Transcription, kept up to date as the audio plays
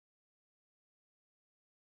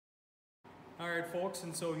All right, folks,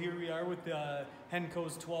 and so here we are with the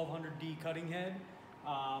Hennco's 1200D cutting head,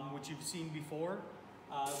 which you've seen before.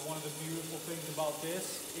 One of the beautiful things about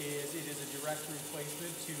this is it is a direct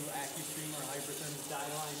replacement to AccuStream or Hypertherm's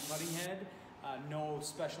Dialine cutting head. No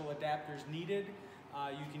special adapters needed.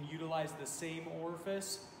 You can utilize the same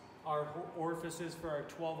orifice. Our orifices for our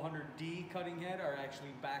 1200D cutting head are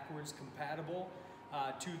actually backwards compatible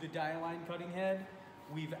to the Dialine cutting head.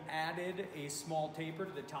 We've added a small taper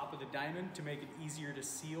to the top of the diamond to make it easier to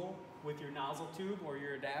seal with your nozzle tube or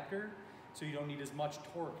your adapter, so you don't need as much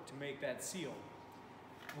torque to make that seal.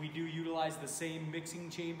 We do utilize the same mixing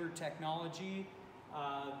chamber technology,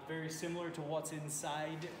 very similar to what's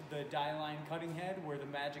inside the Dialine cutting head where the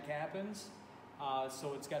magic happens.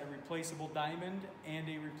 So it's got a replaceable diamond and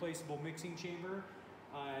a replaceable mixing chamber.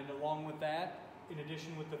 And along with that, in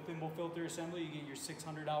addition with the thimble filter assembly, you get your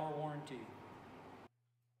 600-hour warranty.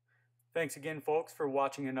 Thanks again, folks, for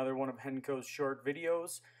watching another one of Hennco's short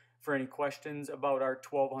videos. For any questions about our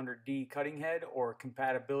 1200D cutting head or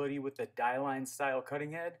compatibility with the Dialine style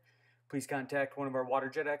cutting head, please contact one of our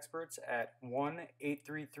Waterjet experts at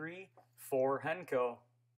 1-833-4-HENCO.